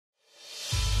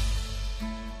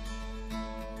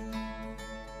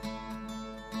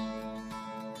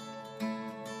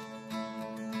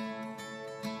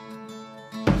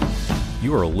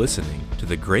You are listening to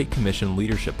the Great Commission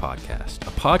Leadership Podcast,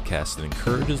 a podcast that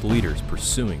encourages leaders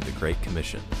pursuing the Great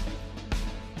Commission.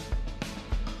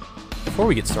 Before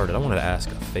we get started, I wanted to ask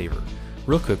a favor.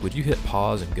 Real quick, would you hit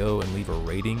pause and go and leave a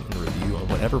rating and review on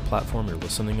whatever platform you're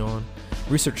listening on?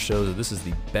 Research shows that this is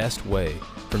the best way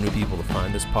for new people to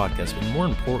find this podcast, but more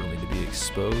importantly, to be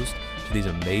exposed to these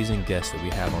amazing guests that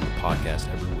we have on the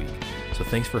podcast every week. So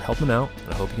thanks for helping out,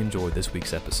 and I hope you enjoyed this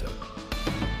week's episode.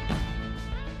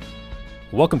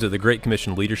 Welcome to the Great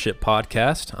Commission Leadership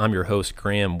Podcast. I'm your host,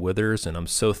 Graham Withers, and I'm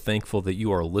so thankful that you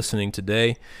are listening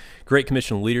today. Great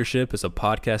Commission Leadership is a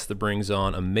podcast that brings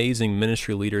on amazing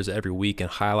ministry leaders every week and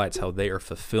highlights how they are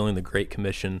fulfilling the Great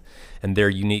Commission in their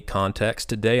unique context.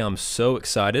 Today, I'm so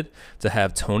excited to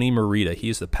have Tony Merida. He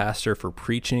is the pastor for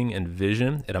preaching and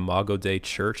vision at Imago Dei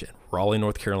Church in Raleigh,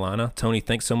 North Carolina. Tony,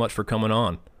 thanks so much for coming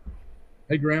on.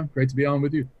 Hey, Graham. Great to be on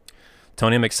with you.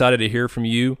 Tony, I'm excited to hear from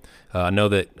you. I know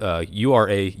that you are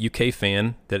a UK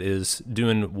fan that is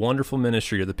doing wonderful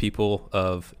ministry to the people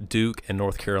of Duke and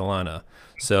North Carolina.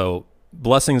 So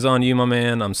blessings on you, my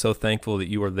man. I'm so thankful that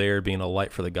you are there being a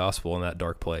light for the gospel in that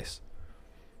dark place.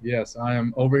 Yes, I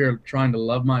am over here trying to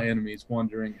love my enemies,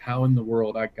 wondering how in the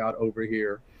world I got over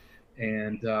here.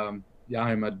 And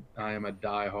I am a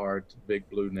diehard Big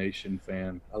Blue Nation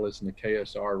fan. I listen to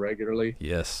KSR regularly.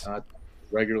 Yes.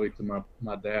 Regularly to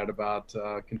my dad about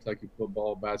Kentucky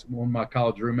football, basketball. My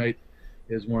college roommate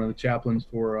is one of the chaplains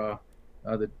for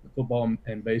the football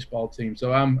and baseball team.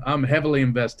 So I'm heavily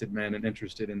invested, man, and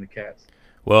interested in the Cats.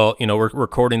 Well, you know, we're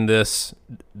recording this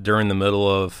during the middle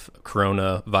of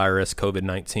coronavirus,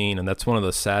 COVID-19, and that's one of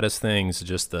the saddest things.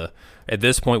 At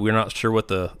this point, we're not sure what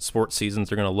the sports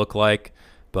seasons are going to look like,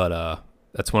 but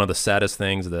that's one of the saddest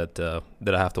things that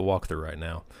I have to walk through right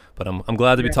now. But I'm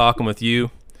glad to be talking with you.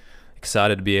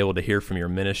 Excited to be able to hear from your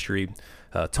ministry.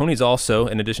 Tony's also,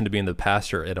 in addition to being the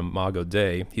pastor at Imago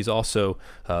Dei, he's also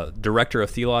director of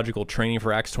theological training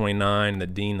for Acts 29, the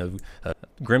dean of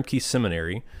Grimke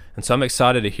Seminary. And so I'm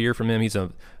excited to hear from him. He's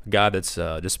a guy that's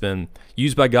just been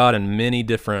used by God in many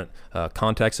different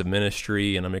contexts of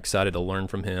ministry, and I'm excited to learn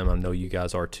from him. I know you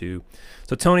guys are too.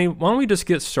 So Tony, why don't we just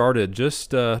get started? Just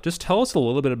tell us a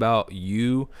little bit about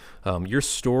you, your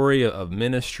story of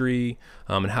ministry,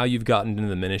 and how you've gotten into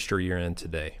the ministry you're in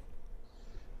today.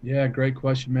 Yeah, great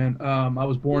question, man. I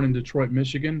was born in Detroit,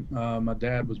 Michigan. My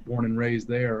dad was born and raised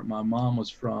there. My mom was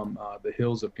from the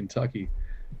hills of Kentucky,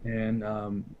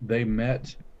 and they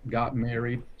met, got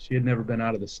married. She had never been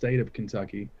out of the state of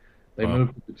Kentucky. They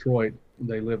moved to Detroit.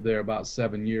 They lived there about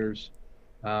 7 years.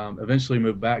 Eventually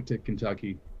moved back to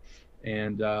Kentucky,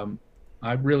 and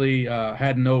I really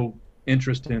had no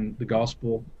interest in the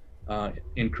gospel,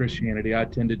 in Christianity. I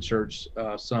attended church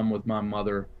some with my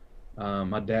mother.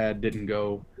 My dad didn't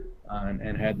go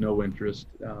and had no interest.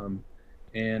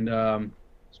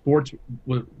 Sports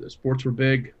were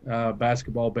big,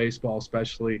 basketball, baseball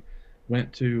especially.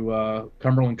 Went to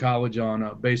Cumberland College on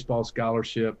a baseball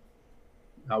scholarship.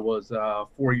 I was a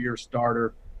 4-year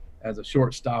starter as a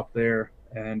shortstop there,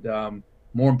 and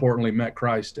more importantly, met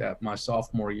Christ at my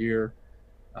sophomore year.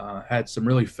 Had some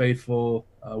really faithful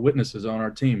witnesses on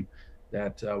our team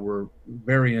that were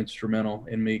very instrumental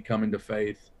in me coming to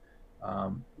faith.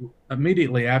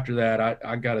 Immediately after that,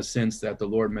 I got a sense that the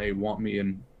Lord may want me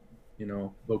in,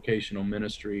 vocational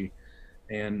ministry,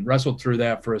 and wrestled through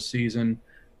that for a season.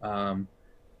 Met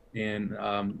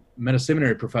a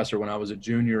seminary professor when I was a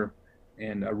junior,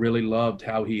 and I really loved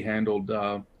how he handled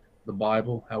the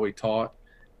Bible, how he taught,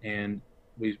 and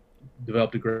we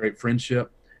developed a great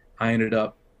friendship. I ended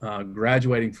up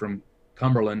graduating from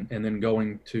Cumberland and then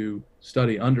going to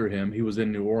study under him. He was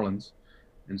in New Orleans.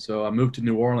 And so I moved to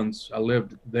New Orleans. I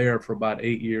lived there for about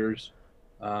 8 years,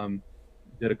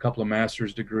 did a couple of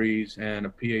master's degrees and a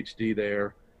PhD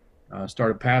there,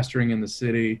 started pastoring in the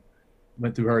city,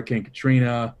 went through Hurricane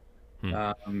Katrina,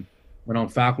 went on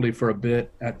faculty for a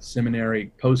bit at the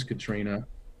seminary post-Katrina,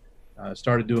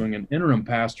 started doing an interim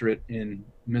pastorate in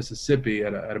Mississippi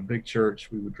at a big church.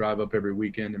 We would drive up every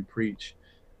weekend and preach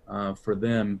for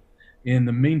them. In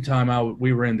the meantime,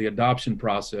 we were in the adoption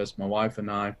process, my wife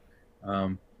and I.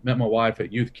 Met my wife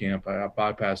at youth camp. I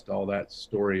bypassed all that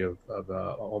story of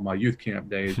all my youth camp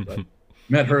days, but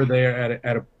met her there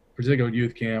at a particular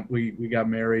youth camp. We got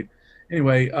married.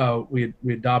 Anyway,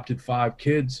 we adopted 5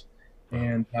 kids,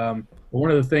 and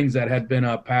one of the things that had been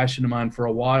a passion of mine for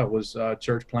a while was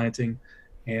church planting,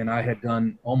 and I had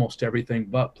done almost everything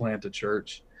but plant a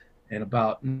church. And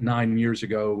about 9 years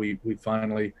ago, we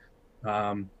finally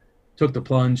took the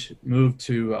plunge, moved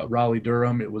to Raleigh,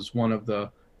 Durham. It was one of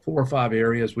the 4 or 5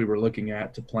 areas we were looking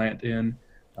at to plant in,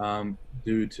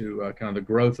 due to kind of the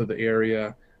growth of the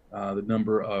area, the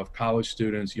number of college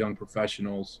students, young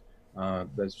professionals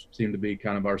that seem to be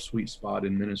kind of our sweet spot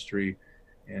in ministry.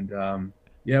 And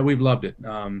yeah, we've loved it.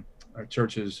 Our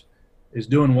church is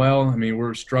doing well. I mean,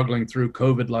 we're struggling through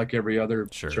COVID like every other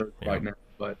Sure. church Yeah. right now,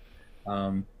 but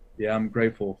yeah, I'm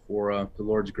grateful for the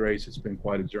Lord's grace. It's been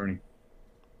quite a journey.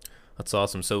 That's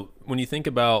awesome. So when you think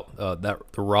about the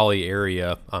Raleigh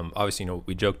area, obviously,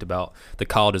 we joked about the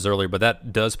colleges earlier, but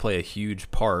that does play a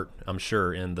huge part, I'm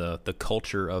sure, in the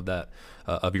culture of that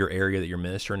of your area that you're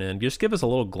ministering in. Just give us a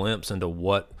little glimpse into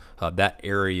what that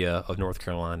area of North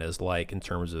Carolina is like in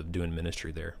terms of doing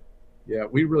ministry there. Yeah,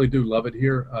 we really do love it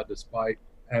here, despite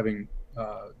having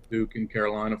Duke and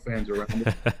Carolina fans around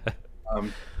us.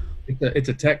 Um, it's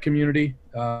a tech community.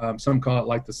 Some call it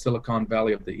like the Silicon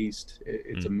Valley of the East.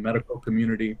 It's a medical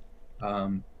community,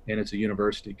 and it's a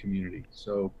university community.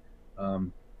 So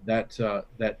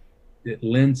that it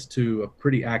lends to a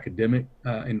pretty academic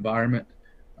environment.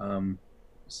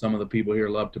 Some of the people here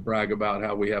love to brag about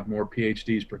how we have more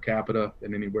PhDs per capita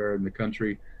than anywhere in the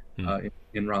country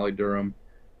in Raleigh-Durham.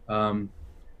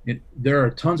 There are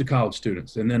tons of college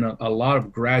students, and then a lot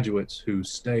of graduates who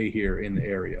stay here in the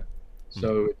area.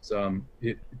 So it's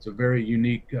a very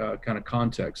unique kind of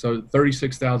context. So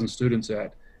 36,000 students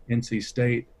at NC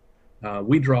State.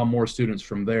 We draw more students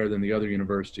from there than the other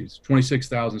universities.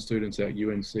 26,000 students at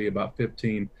UNC, about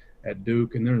 15 at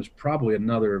Duke, and there's probably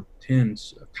another 10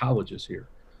 colleges here,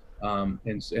 and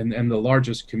the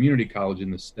largest community college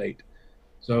in the state.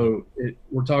 So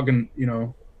we're talking,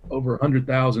 over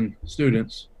 100,000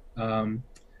 students,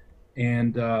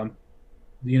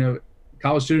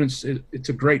 college students, it's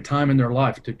a great time in their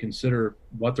life to consider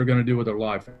what they're going to do with their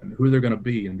life and who they're going to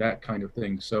be and that kind of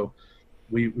thing. So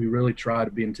we really try to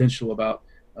be intentional about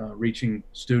reaching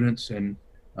students, and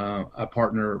I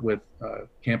partner with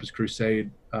Campus Crusade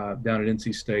down at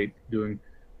NC State, doing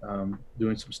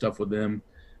some stuff with them.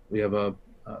 We have a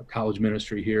college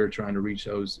ministry here trying to reach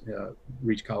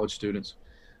college students.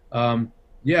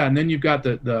 Yeah, and then you've got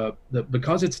the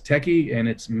because it's techie and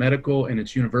it's medical and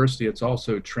it's university, it's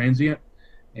also transient,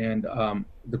 and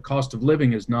the cost of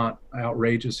living is not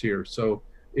outrageous here. So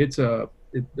the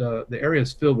area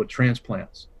is filled with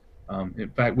transplants.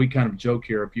 In fact, we kind of joke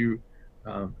here: if you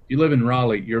live in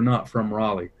Raleigh, you're not from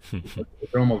Raleigh.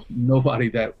 There's almost nobody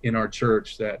that in our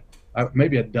church that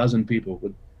maybe a dozen people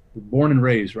were born and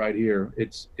raised right here.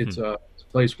 It's a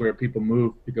place where people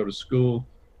move to go to school,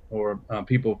 or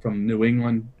people from New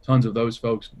England. Tons of those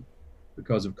folks,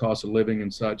 because of cost of living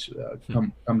and such,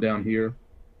 come down here.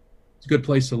 It's a good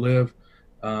place to live,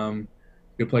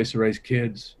 good place to raise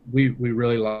kids. We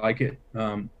really like it,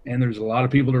 and there's a lot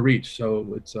of people to reach.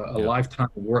 So it's a lifetime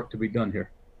of work to be done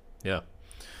here. Yeah.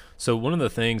 So one of the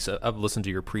things, I've listened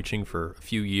to your preaching for a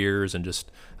few years, and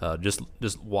just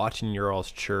watching your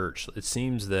all's church, it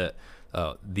seems that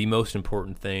the most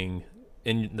important thing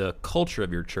in the culture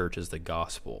of your church is the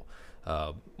gospel.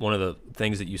 One of the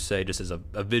things that you say, just as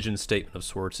a vision statement of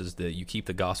sorts, is that you keep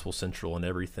the gospel central in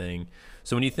everything.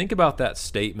 So when you think about that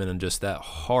statement and just that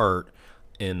heart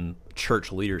in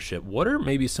church leadership, what are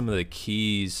maybe some of the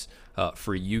keys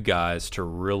for you guys to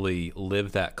really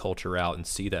live that culture out and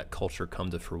see that culture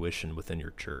come to fruition within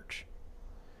your church?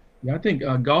 Yeah, I think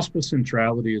gospel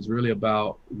centrality is really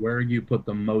about where you put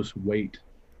the most weight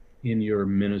in your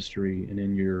ministry and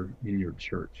in your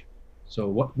church. So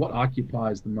what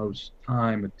occupies the most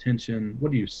time, attention?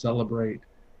 What do you celebrate?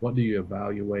 What do you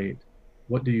evaluate?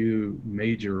 What do you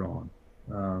major on?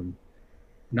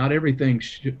 Not everything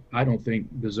I don't think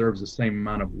deserves the same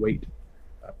amount of weight.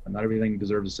 Not everything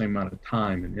deserves the same amount of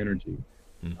time and energy.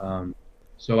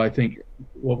 So I think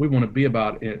what we want to be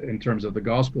about in terms of the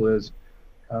gospel is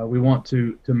we want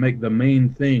to make the main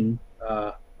thing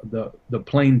the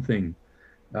plain thing.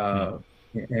 And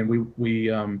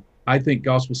I think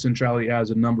gospel centrality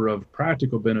has a number of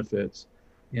practical benefits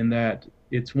in that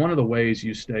it's one of the ways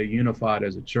you stay unified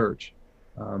as a church.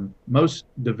 Most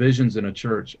divisions in a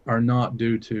church are not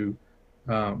due to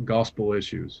gospel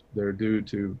issues. They're due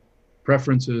to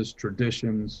preferences,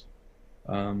 traditions,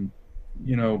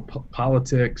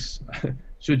 politics.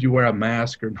 Should you wear a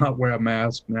mask or not wear a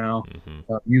mask now?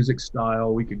 Music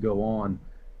style, we could go on.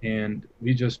 And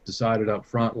we just decided up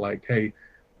front, like, hey,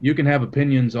 you can have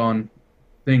opinions on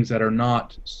things that are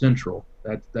not central.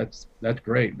 That's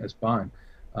great. That's fine.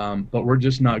 But we're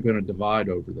just not going to divide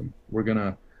over them. We're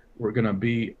gonna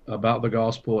be about the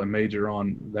gospel and major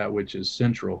on that which is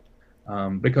central.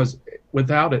 Because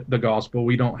without the gospel,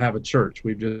 we don't have a church.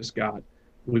 We've got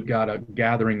a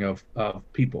gathering of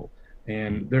people,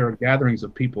 and there are gatherings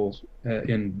of people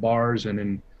in bars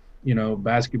and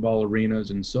basketball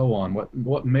arenas and so on.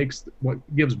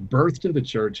 What gives birth to the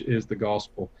church is the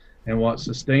gospel, and what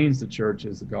sustains the church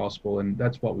is the gospel, and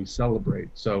that's what we celebrate.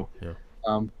 So, Yeah.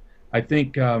 um, I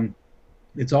think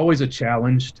it's always a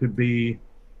challenge to be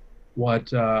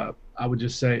what I would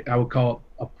just say I would call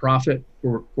a prophet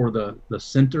for the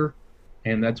center,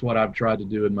 and that's what I've tried to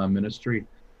do in my ministry.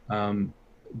 Um,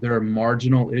 there are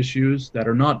marginal issues that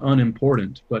are not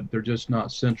unimportant, but they're just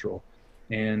not central,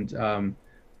 and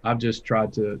I've just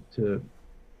tried to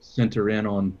center in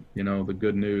on the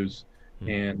good news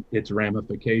and its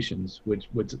ramifications,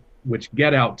 which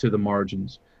get out to the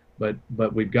margins, but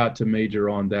we've got to major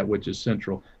on that which is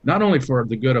central, not only for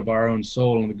the good of our own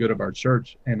soul and the good of our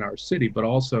church and our city, but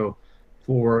also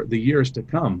for the years to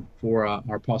come, for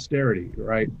our posterity,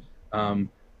 right? Um,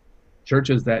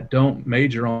 Churches that don't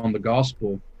major on the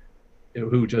gospel,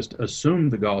 who just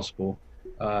assume the gospel,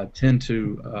 tend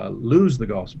to lose the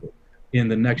gospel in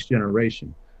the next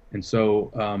generation. And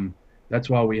so that's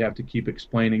why we have to keep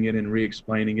explaining it and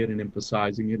re-explaining it and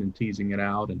emphasizing it and teasing it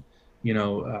out, and you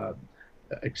know uh,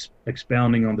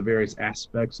 expounding on the various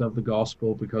aspects of the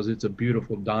gospel, because it's a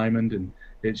beautiful diamond and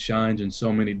it shines in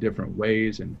so many different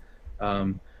ways. And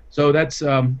so that's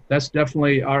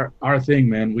definitely our thing,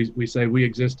 man. We say we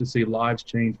exist to see lives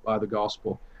changed by the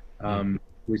gospel.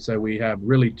 We say we have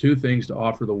really two things to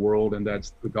offer the world, and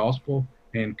that's the gospel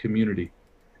and community,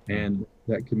 and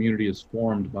that community is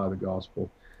formed by the gospel.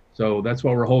 So that's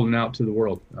what we're holding out to the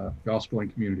world: gospel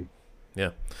and community.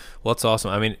 Yeah. Well, that's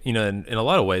awesome. I mean, in a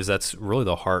lot of ways, that's really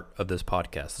the heart of this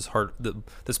podcast.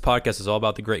 This podcast is all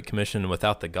about the Great Commission, and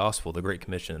without the gospel, the Great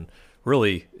Commission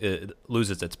really it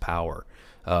loses its power.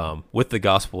 With the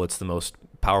gospel, it's the most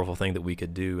powerful thing that we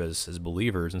could do as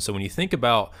believers. And so when you think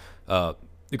about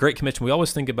the Great Commission, we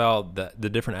always think about the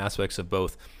different aspects of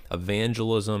both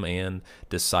evangelism and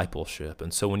discipleship.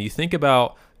 And so when you think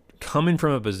about coming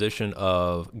from a position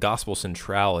of gospel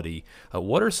centrality,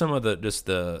 what are some of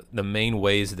the main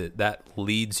ways that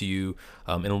leads you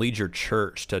and leads your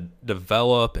church to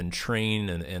develop and train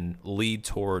and lead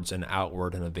towards an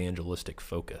outward and evangelistic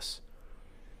focus?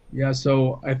 Yeah,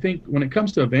 so I think when it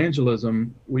comes to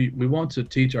evangelism, we want to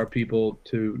teach our people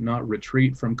to not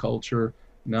retreat from culture,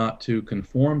 not to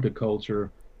conform to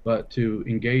culture, but to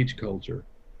engage culture.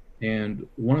 And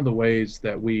one of the ways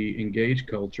that we engage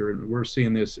culture, and we're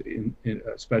seeing this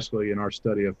especially in our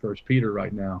study of First Peter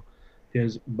right now,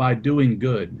 is by doing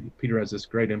good. Peter has this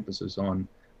great emphasis on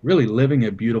really living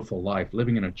a beautiful life,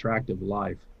 living an attractive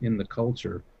life in the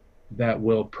culture that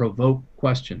will provoke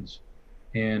questions.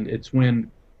 And it's when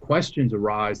questions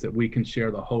arise that we can share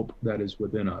the hope that is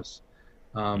within us.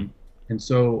 And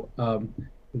so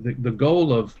the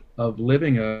goal of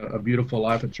living a beautiful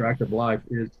life, attractive life,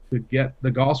 is to get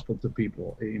the gospel to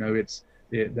people.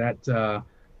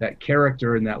 That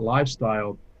character and that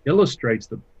lifestyle illustrates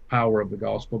the power of the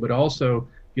gospel, but also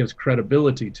gives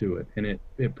credibility to it, and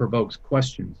it provokes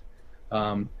questions.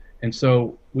 And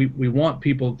so we want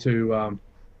people to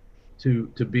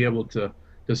be able to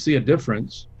see a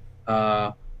difference.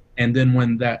 And then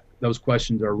when those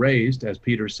questions are raised, as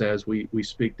Peter says, we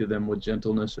speak to them with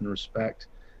gentleness and respect,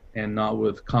 and not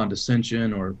with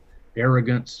condescension or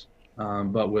arrogance,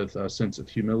 but with a sense of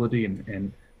humility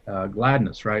and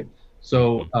gladness, right?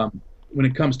 So when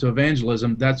it comes to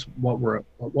evangelism, that's what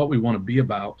we want to be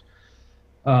about.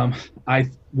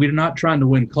 We're not trying to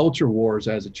win culture wars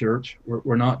as a church.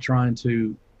 We're not trying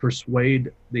to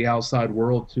persuade the outside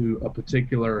world to a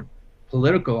particular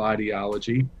political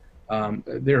ideology.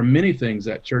 There are many things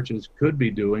that churches could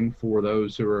be doing for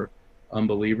those who are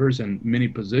unbelievers, and many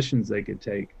positions they could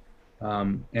take.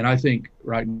 And I think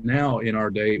right now in our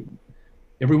day,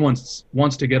 everyone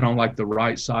wants to get on like the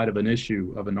right side of an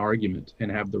issue, of an argument,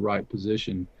 and have the right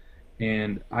position.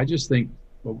 And I just think,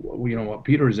 what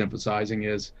Peter is emphasizing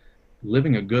is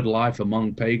living a good life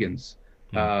among pagans,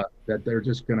 that they're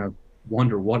just going to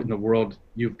wonder what in the world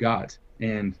you've got,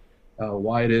 and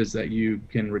why it is that you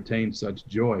can retain such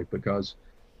joy, because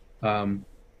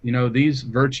these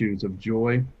virtues of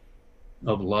joy,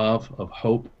 of love, of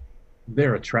hope,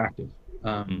 they're attractive,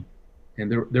 and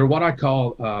they're what I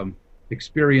call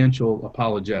experiential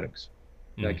apologetics.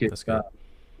 Like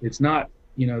it's not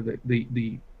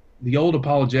the old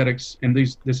apologetics, and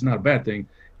this is not a bad thing,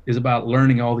 is about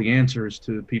learning all the answers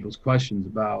to people's questions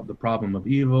about the problem of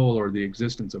evil or the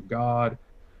existence of God.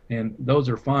 And those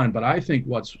are fine, but I think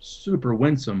what's super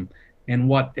winsome and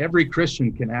what every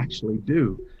Christian can actually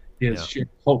do is share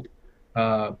hope.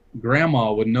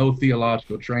 Grandma with no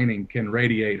theological training can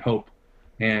radiate hope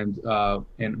and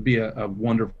be a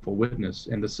wonderful witness.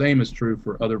 And the same is true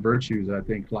for other virtues, I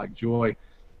think, like joy.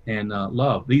 and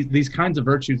love. These kinds of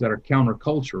virtues that are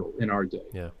countercultural in our day.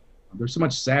 Yeah. There's so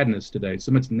much sadness today,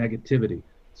 so much negativity,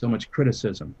 so much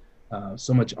criticism,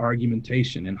 so much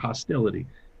argumentation and hostility.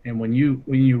 And when you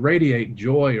radiate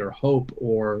joy or hope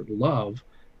or love,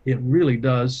 it really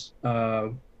does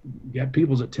get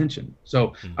people's attention.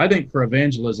 So I think for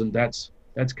evangelism, that's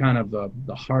kind of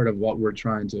the heart of what we're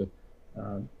trying to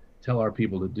tell our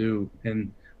people to do.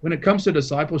 And when it comes to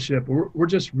discipleship, we're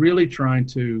just really trying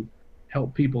to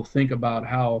help people think about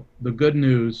how the good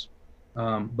news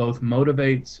both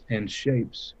motivates and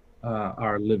shapes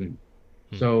our living.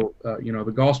 So,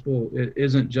 the gospel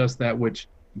isn't just that which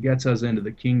gets us into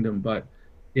the kingdom, but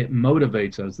it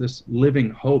motivates us. This living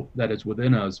hope that is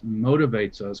within us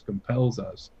motivates us, compels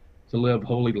us to live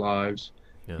holy lives.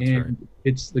 Yeah, And right.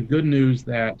 it's the good news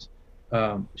that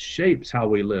shapes how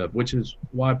we live, which is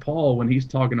why Paul, when he's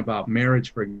talking about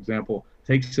marriage, for example,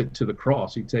 takes it to the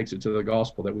cross. He takes it to the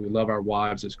gospel that we love our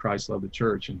wives as Christ loved the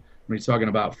church. And when he's talking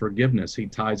about forgiveness, he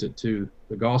ties it to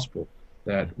the gospel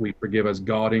that we forgive as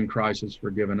God in Christ has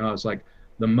forgiven us. Like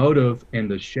the motive and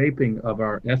the shaping of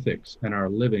our ethics and our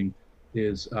living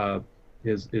is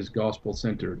gospel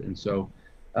centered. And so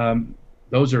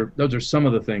those are some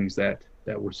of the things that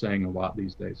we're saying a lot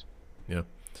these days. Yeah.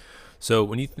 So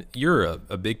when you're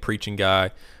a big preaching guy,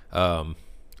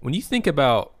 when you think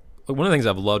about, one of the things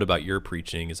I've loved about your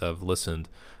preaching as I've listened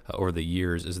over the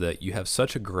years is that you have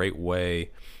such a great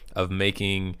way of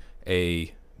making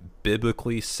a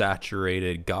biblically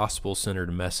saturated,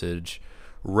 gospel-centered message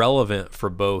relevant for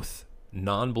both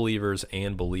non-believers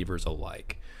and believers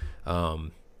alike.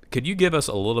 Could you give us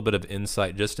a little bit of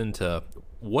insight just into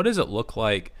what does it look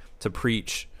like to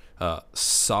preach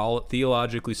solid,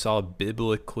 theologically solid,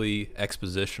 biblically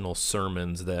expositional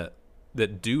sermons that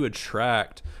do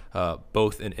attract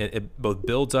both, and it both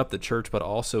builds up the church, but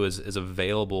also is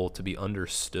available to be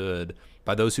understood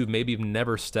by those who maybe have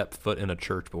never stepped foot in a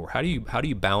church before? How do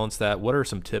you balance that? What are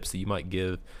some tips that you might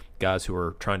give guys who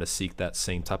are trying to seek that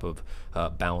same type of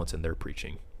balance in their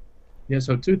preaching? Yeah,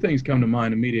 so two things come to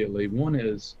mind immediately. One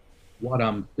is what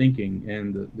I'm thinking,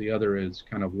 and the other is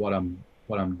kind of what I'm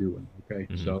doing. Okay,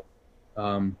 so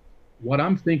what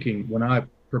I'm thinking when I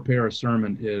prepare a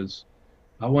sermon is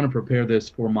I want to prepare this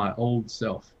for my old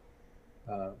self.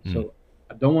 So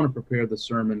I don't want to prepare the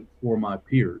sermon for my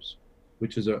peers,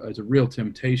 which is a real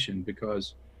temptation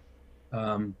because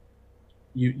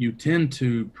you tend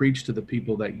to preach to the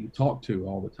people that you talk to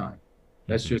all the time.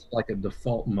 That's just like a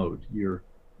default mode. You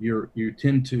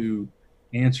tend to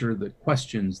answer the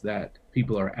questions that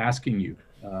people are asking you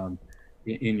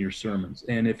in your sermons.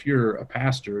 And if you're a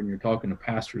pastor and you're talking to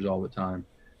pastors all the time,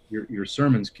 your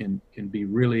sermons can be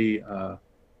really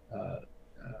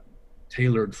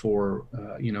tailored for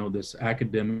this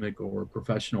academic or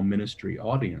professional ministry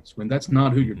audience, when that's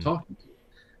not who you're talking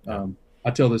to. I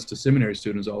tell this to seminary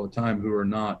students all the time who are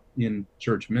not in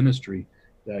church ministry,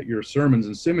 that your sermons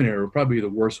in seminary are probably the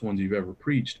worst ones you've ever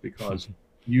preached, because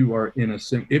you are in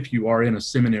if you are in a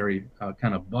seminary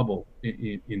kind of bubble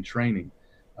in training.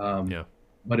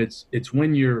 But it's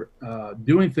when you're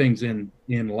doing things in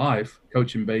life,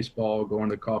 coaching baseball, going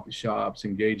to coffee shops,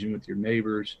 engaging with your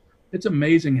neighbors. It's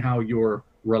amazing how your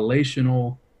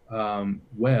relational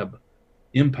web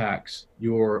impacts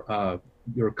your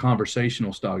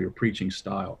conversational style, your preaching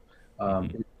style.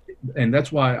 And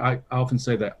that's why I often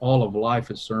say that all of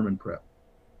life is sermon prep.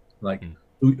 Like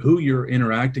who you're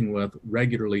interacting with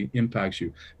regularly impacts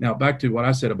you. Now, back to what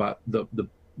I said about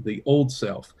the old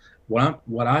self.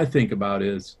 What I think about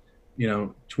is,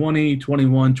 20,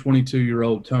 21,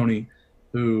 22-year-old Tony,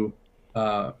 who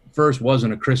first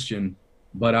wasn't a Christian,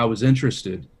 but I was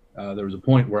interested. There was a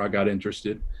point where I got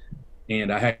interested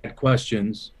and I had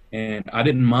questions, and I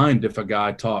didn't mind if a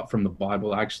guy taught from the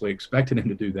Bible. I actually expected him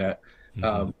to do that.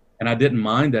 And I didn't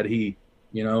mind that he,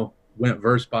 went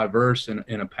verse by verse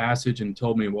in a passage and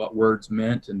told me what words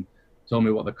meant and told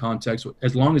me what the context was.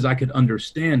 As long as I could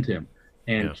understand him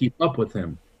and keep up with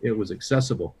him, it was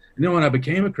accessible. And then when I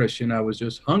became a Christian, I was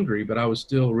just hungry, but I was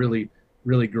still really,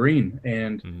 really green,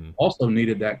 and also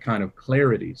needed that kind of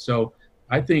clarity. So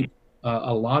I think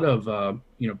a lot of,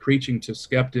 preaching to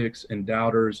skeptics and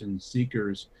doubters and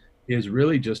seekers is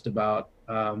really just about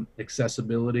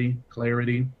accessibility,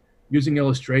 clarity, using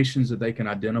illustrations that they can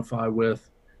identify with,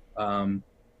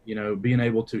 being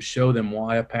able to show them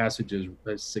why a passage is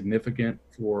significant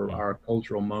for our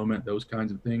cultural moment, those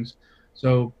kinds of things.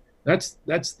 So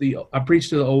I preach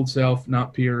to the old self,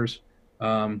 not peers.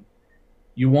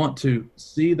 You want to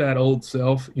see that old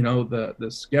self, the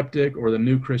skeptic or the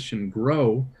new Christian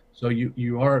grow. So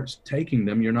you are taking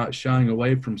them, you're not shying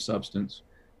away from substance,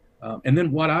 And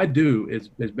then what I do is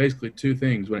basically two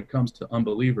things when it comes to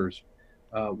unbelievers.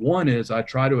 One is I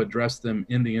try to address them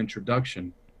in the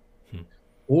introduction, Hmm.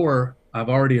 or I've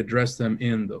already addressed them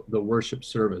in the worship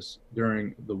service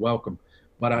during the welcome.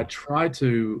 But I try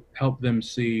to help them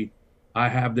see I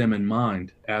have them in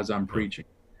mind as I'm Yeah. preaching.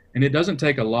 And it doesn't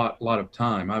take a lot of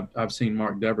time. I've seen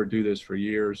Mark Dever do this for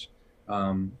years,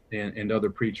 and other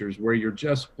preachers, where you're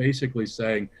just basically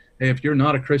saying, hey, if you're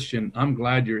not a Christian, I'm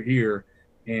glad you're here,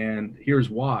 and here's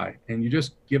why. And you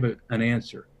just give it an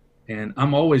answer. And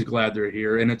I'm always glad they're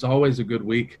here, and it's always a good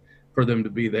week for them to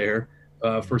be there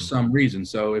for Mhm. some reason.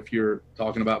 So if you're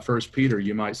talking about First Peter,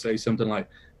 you might say something like,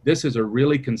 "This is a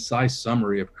really concise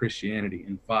summary of Christianity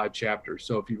in 5 chapters.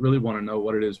 So if you really want to know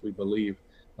what it is we believe,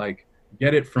 like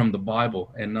get it from the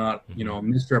Bible and not, Mhm. a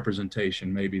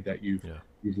misrepresentation maybe that Yeah.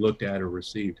 you've looked at or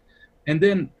received." And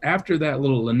then after that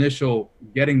little initial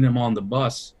getting them on the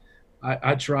bus,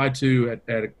 I try to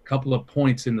at a couple of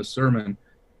points in the sermon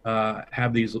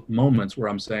have these moments where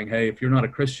I'm saying, "Hey, if you're not a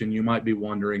Christian, you might be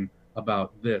wondering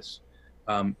about this."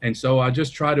 And so I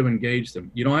just try to engage them.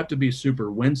 You don't have to be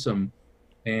super winsome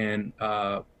and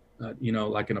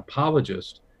like an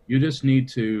apologist. You just need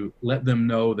to let them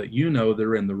know that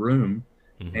they're in the room,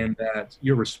 Mhm. and that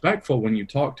you're respectful when you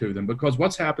talk to them. Because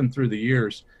what's happened through the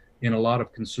years in a lot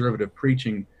of conservative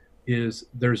preaching is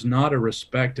there's not a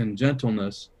respect and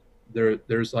gentleness.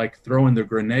 There's like throwing the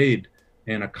grenade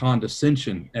and a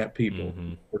condescension at people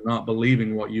Mhm. for not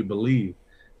believing what you believe,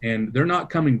 and they're not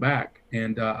coming back.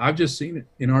 And I've just seen it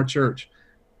in our church.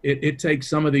 It takes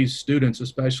some of these students,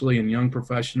 especially in young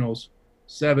professionals,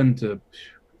 7 to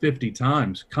 50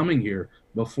 times coming here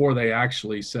before they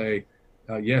actually say,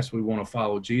 yes, we want to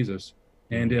follow Jesus.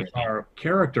 And Mhm. if our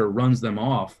character runs them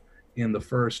off in the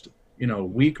first,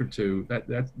 week or two,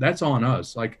 that's on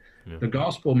us. Like Yeah. the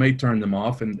gospel may turn them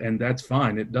off, and that's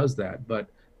fine. It does that, but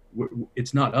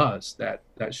it's not us that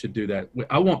should do that.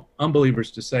 I want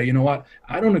unbelievers to say, you know what?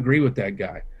 I don't agree with that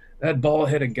guy, that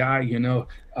bald-headed guy.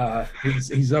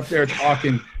 He's up there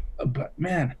talking, but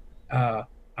man,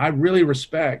 I really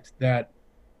respect that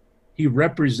he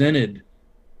represented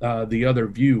the other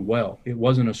view well. It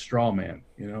wasn't a straw man,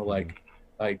 Mhm.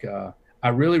 like I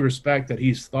really respect that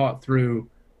he's thought through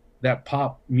that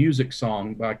pop music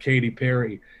song by Katy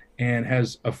Perry and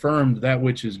has affirmed that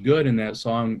which is good in that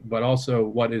song, but also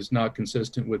what is not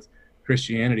consistent with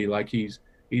Christianity. Like he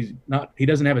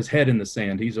doesn't have his head in the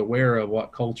sand. He's aware of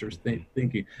what culture's Mhm.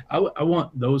 thinking. I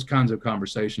want those kinds of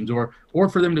conversations, or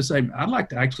for them to say, I'd like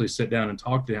to actually sit down and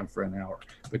talk to him for an hour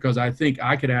because I think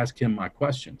I could ask him my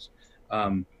questions.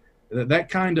 Um, that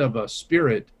kind of a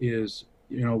spirit is,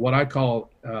 what I call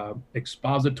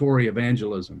expository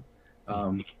evangelism,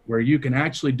 where you can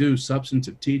actually do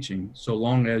substantive teaching so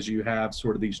long as you have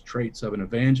sort of these traits of an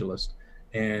evangelist,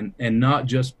 and not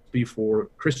just be for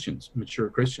Christians, mature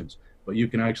Christians, but you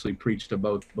can actually preach to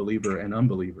both believer and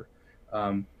unbeliever.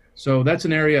 So that's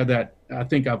an area that I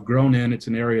think I've grown in. It's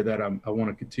an area that I want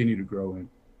to continue to grow in.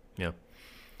 Yeah.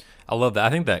 I love that. I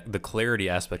think that the clarity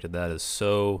aspect of that is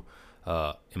so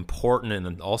important, and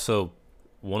then also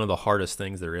one of the hardest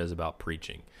things there is about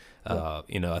preaching. Yeah.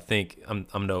 I think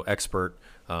I'm no expert,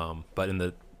 but in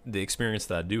the experience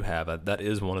that I do have, that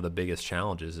is one of the biggest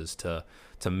challenges is to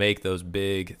make those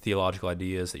big theological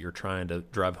ideas that you're trying to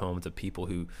drive home to people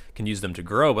who can use them to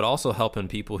grow, but also helping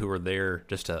people who are there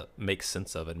just to make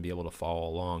sense of it and be able to follow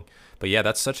along. But yeah,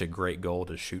 that's such a great goal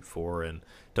to shoot for and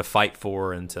to fight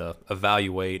for and to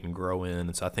evaluate and grow in.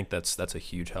 And so I think that's a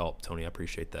huge help, Tony. I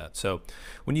appreciate that. So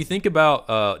when you think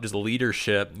about just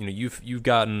leadership, you've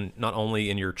gotten not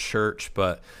only in your church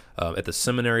but at the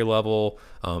seminary level,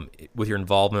 with your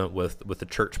involvement with the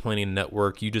church planting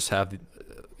network, you just have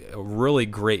a really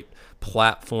great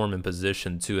platform and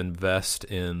position to invest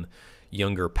in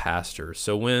younger pastors.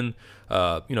 So when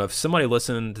if somebody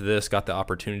listening to this got the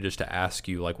opportunity just to ask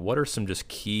you, like, what are some just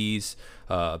keys,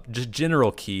 just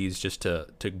general keys, just to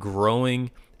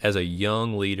growing as a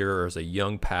young leader or as a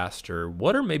young pastor,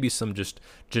 what are maybe some just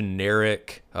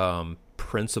generic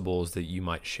principles that you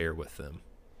might share with them?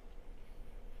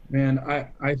 Man,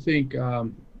 I think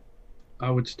I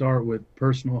would start with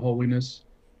personal holiness.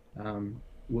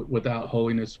 Without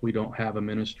holiness, we don't have a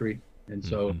ministry. And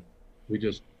so Mm-hmm. we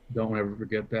just don't ever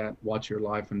forget that. Watch your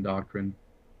life and doctrine.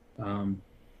 Um,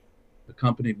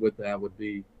 Accompanied with that would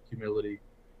be humility.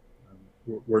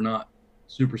 We're not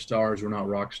superstars. We're not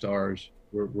rock stars.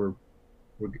 We're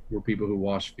people who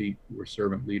wash feet. We're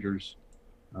servant leaders.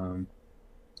 Um,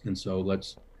 and so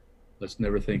let's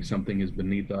never think something is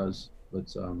beneath us.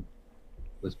 Let's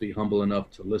be humble enough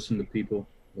to listen to people.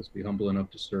 Let's be humble enough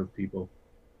to serve people.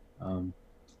 Um,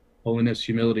 Holiness,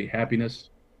 humility,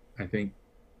 happiness. I think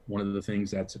one of the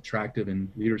things that's attractive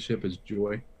in leadership is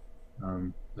joy.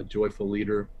 A joyful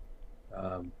leader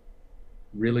um,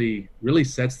 really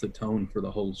sets the tone for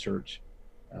the whole church.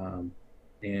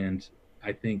 And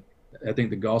I think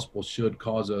the gospel should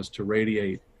cause us to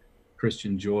radiate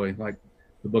Christian joy, like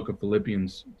the book of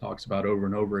Philippians talks about over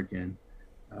and over again.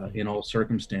 In all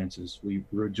circumstances, we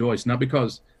rejoice, not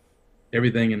because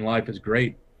everything in life is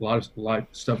great. A lot of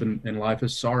stuff in life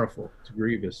is sorrowful, it's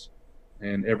grievous,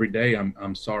 and every day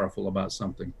I'm sorrowful about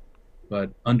something.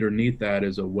 But underneath that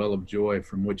is a well of joy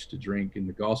from which to drink in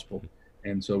the gospel,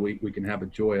 and so we can have a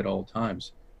joy at all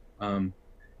times. And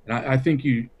I think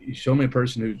you show me a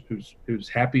person who's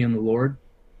happy in the Lord.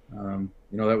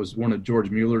 That was one of George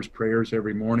Mueller's prayers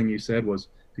every morning. He said was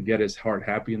to get his heart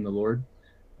happy in the Lord,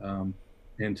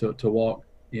 and to walk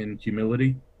in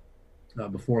humility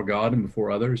before God and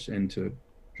before others, and to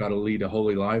try to lead a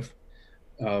holy life.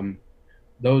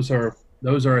 Those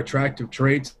are attractive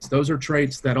traits. Those are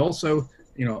traits that also,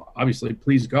 obviously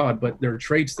please God, but they're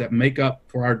traits that make up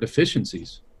for our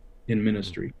deficiencies in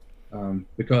ministry,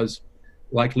 because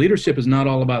like leadership is not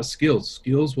all about skills.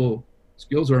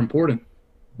 Skills are important,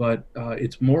 but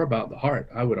it's more about the heart,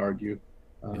 I would argue.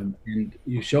 And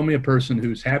you show me a person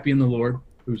who's happy in the Lord,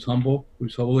 who's humble,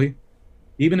 who's holy.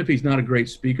 Even if he's not a great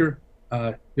speaker,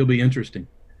 he'll be interesting,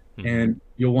 and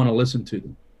you'll want to listen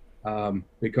to them,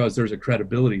 because there's a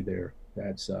credibility there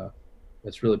that's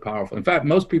really powerful. In fact,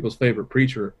 most people's favorite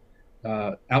preacher,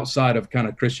 outside of kind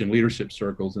of Christian leadership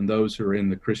circles and those who are in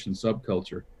the Christian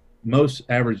subculture, most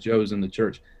average Joes in the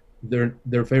church,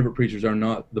 their favorite preachers are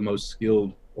not the most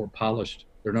skilled or polished.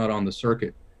 They're not on the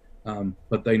circuit,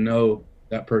 but they know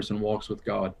that person walks with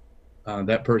God.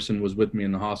 That person was with me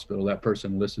in the hospital. That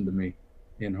person listened to me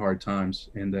in hard times,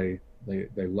 and they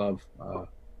love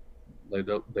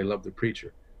the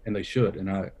preacher, and they should.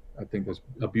 And I think that's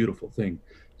a beautiful thing.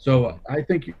 So I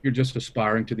think you're just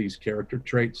aspiring to these character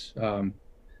traits.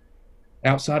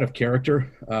 Outside of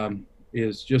character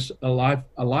is just a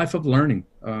life of learning.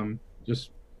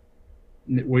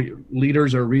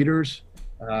 Leaders are readers.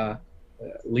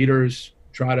 Leaders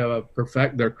try to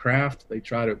perfect their craft. They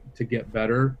try to get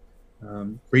better.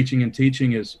 Preaching and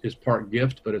teaching is part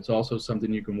gift, but it's also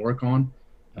something you can work on.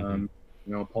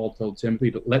 Paul told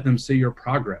Timothy to let them see your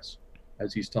progress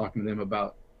as he's talking to him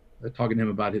about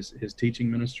his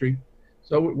teaching ministry.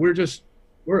 So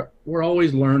we're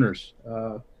always learners.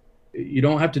 You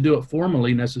don't have to do it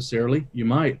formally necessarily. You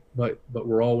might, but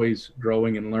we're always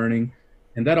growing and learning,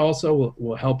 and that also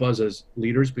will help us as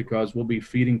leaders, because we'll be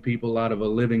feeding people out of a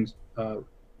living,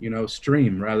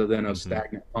 stream rather than a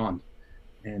stagnant pond,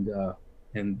 and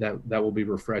that will be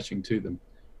refreshing to them.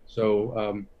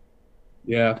 So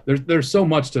there's so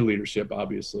much to leadership,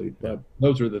 obviously, but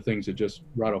those are the things that just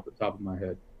right off the top of my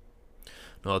head.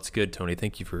 No, that's good, Tony.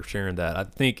 Thank you for sharing that. I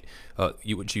think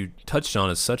what you touched on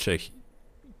is such a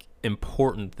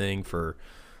important thing for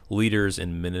leaders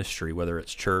in ministry, whether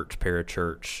it's church,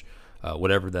 parachurch,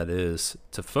 whatever that is,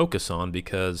 to focus on,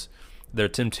 because their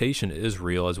temptation is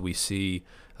real as we see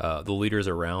the leaders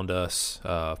around us,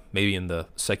 maybe in the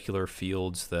secular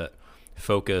fields that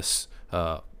focus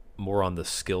more on the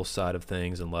skill side of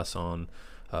things and less on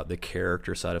the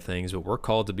character side of things. But we're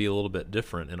called to be a little bit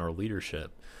different in our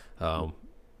leadership.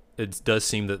 It does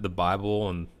seem that the Bible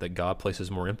and that God places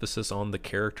more emphasis on the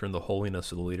character and the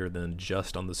holiness of the leader than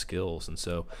just on the skills. And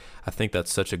so I think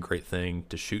that's such a great thing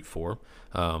to shoot for,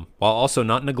 while also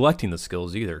not neglecting the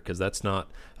skills either, because that's not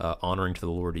honoring to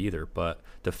the Lord either, but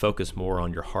to focus more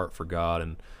on your heart for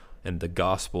God and the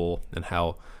gospel, and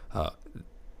how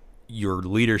your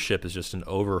leadership is just an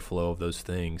overflow of those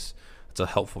things. It's a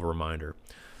helpful reminder.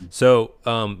 So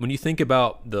when you think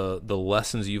about the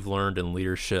lessons you've learned in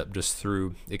leadership just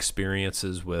through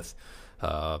experiences with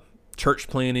church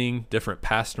planning, different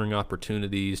pastoring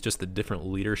opportunities, just the different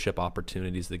leadership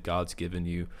opportunities that God's given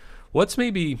you, what's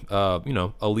maybe a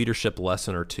leadership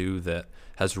lesson or two that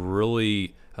has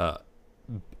really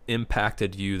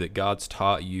impacted you, that God's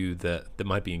taught you, that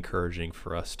might be encouraging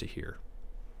for us to hear?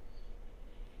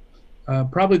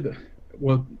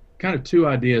 Kind of two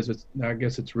ideas. I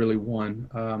guess it's really one,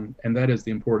 and that is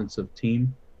the importance of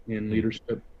team in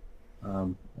leadership.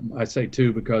 I say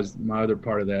two because my other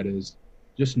part of that is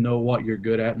just know what you're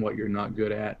good at and what you're not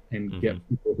good at, and get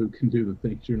people who can do the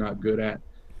things you're not good at,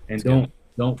 and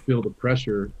don't feel the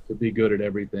pressure to be good at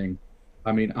everything.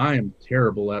 I mean, I am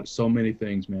terrible at so many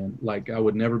things, man. Like, I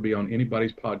would never be on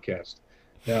anybody's podcast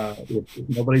if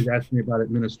nobody's asked me about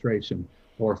administration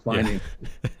or finance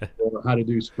or how to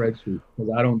do spreadsheets,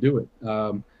 because I don't do it.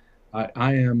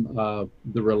 I am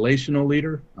the relational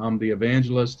leader. I'm the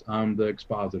evangelist. I'm the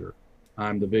expositor.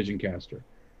 I'm the vision caster.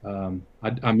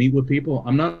 I meet with people.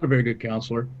 I'm not a very good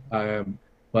counselor,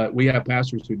 but we have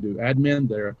pastors who do admin.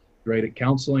 They're great at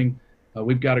counseling.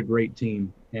 We've got a great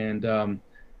team, and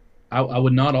I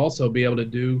would not also be able to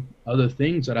do other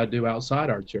things that I do outside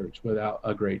our church without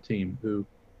a great team who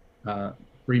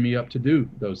free me up to do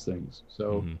those things.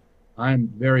 So I'm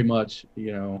very much,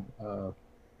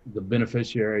 the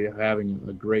beneficiary of having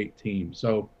a great team.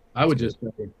 So I would just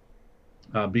say,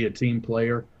 be a team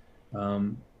player,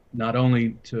 not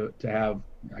only to have,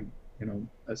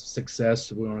 a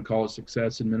success, if we want to call it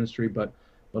success in ministry, but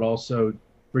also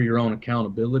for your own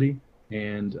accountability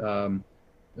and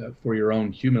for your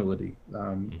own humility.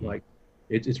 Like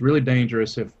it's really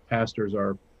dangerous if pastors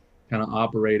are kind of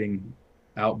operating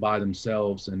out by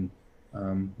themselves, and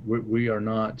we are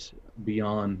not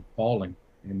beyond falling,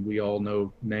 and we all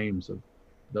know names of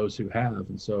those who have.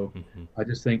 And so I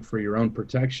just think for your own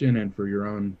protection and for your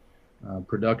own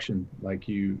production, like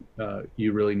you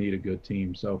really need a good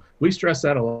team. So we stress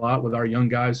that a lot with our young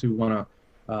guys who want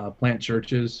to plant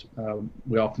churches.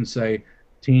 We often say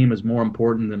team is more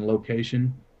important than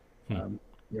location.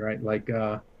 You're right. Like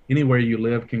anywhere you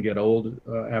live can get old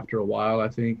after a while, I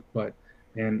think,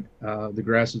 and the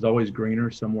grass is always greener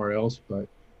somewhere else. But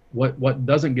what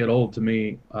doesn't get old to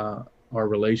me are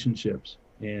relationships.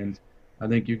 And I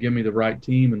think you give me the right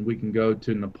team and we can go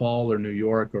to Nepal or New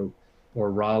York or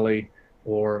Raleigh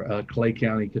or Clay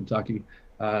County, Kentucky,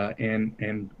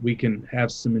 and we can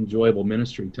have some enjoyable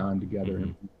ministry time together.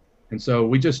 And so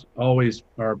we just always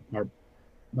are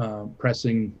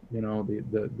pressing,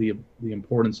 the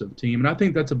importance of team. And I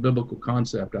think that's a biblical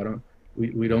concept.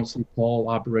 We don't see Paul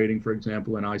operating, for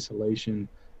example, in isolation.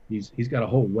 He's got a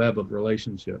whole web of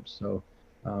relationships. So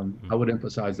I would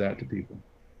emphasize that to people.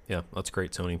 Yeah, that's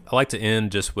great, Tony. I like to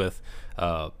end just with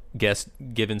guests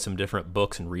giving some different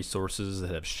books and resources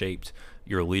that have shaped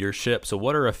your leadership. So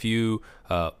what are a few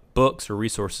books or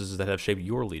resources that have shaped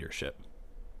your leadership?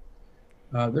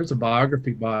 There's a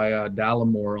biography by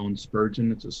Dallimore on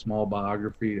Spurgeon. It's a small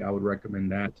biography. I would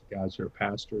recommend that to guys who are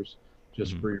pastors,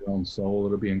 just for your own soul.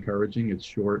 It'll be encouraging. It's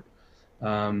short.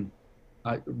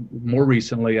 More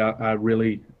recently, I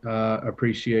really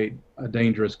appreciate A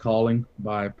Dangerous Calling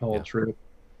by Paul Tripp.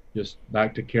 Just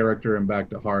back to character and back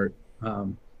to heart.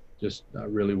 Just a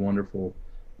really wonderful,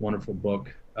 wonderful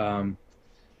book.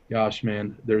 Gosh,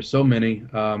 man, there's so many.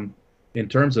 In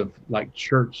terms of like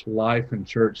church life and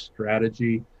church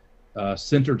strategy,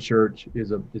 Center Church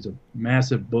is a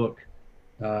massive book,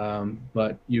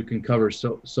 but you can cover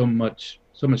so much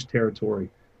territory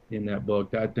in that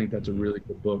book. I think that's a really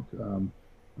good book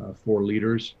for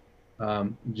leaders.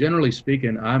 Generally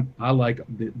speaking, I like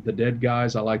the dead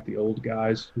guys. I like the old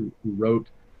guys who wrote,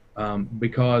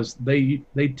 because they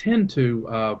tend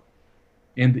to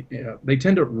they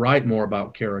tend to write more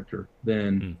about character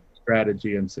than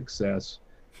strategy and success.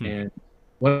 And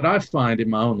what I find in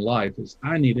my own life is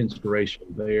I need inspiration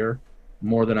there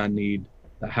more than I need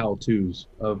the how-tos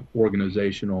of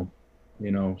organizational,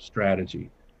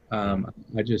 strategy.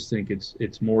 I just think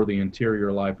it's more the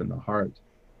interior life and the heart.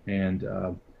 And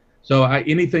so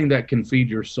anything that can feed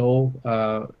your soul,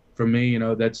 for me,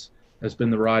 that's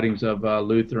been the writings of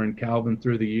Luther and Calvin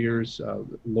through the years,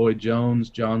 Lloyd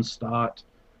Jones, John Stott,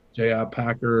 J.I.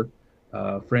 Packer,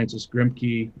 Francis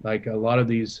Grimke, like a lot of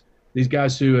these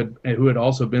guys who had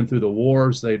also been through the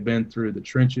wars. They'd been through the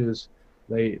trenches.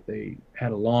 They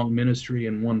had a long ministry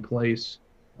in one place.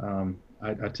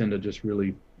 I tend to just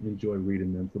really enjoy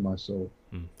reading them for my soul.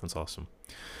 That's awesome.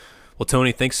 Well,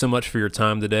 Tony, thanks so much for your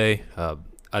time today.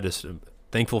 I just am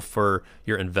thankful for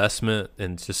your investment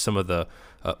and just some of the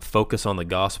focus on the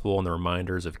gospel and the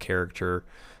reminders of character,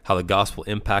 how the gospel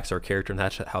impacts our character, and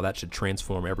how that should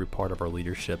transform every part of our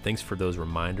leadership. Thanks for those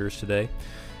reminders today,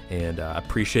 and I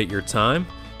appreciate your time,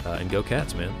 and go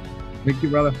Cats, man. Thank you,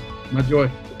 brother. My joy.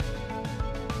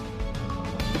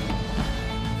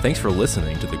 Thanks for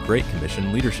listening to the Great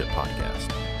Commission Leadership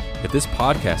Podcast. If this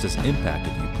podcast has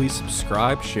impacted you, please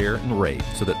subscribe, share, and rate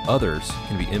so that others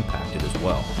can be impacted as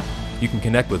well. You can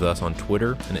connect with us on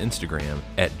Twitter and Instagram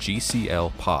at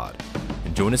GCL Pod.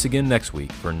 And join us again next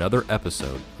week for another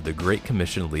episode of the Great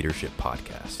Commission Leadership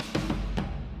Podcast.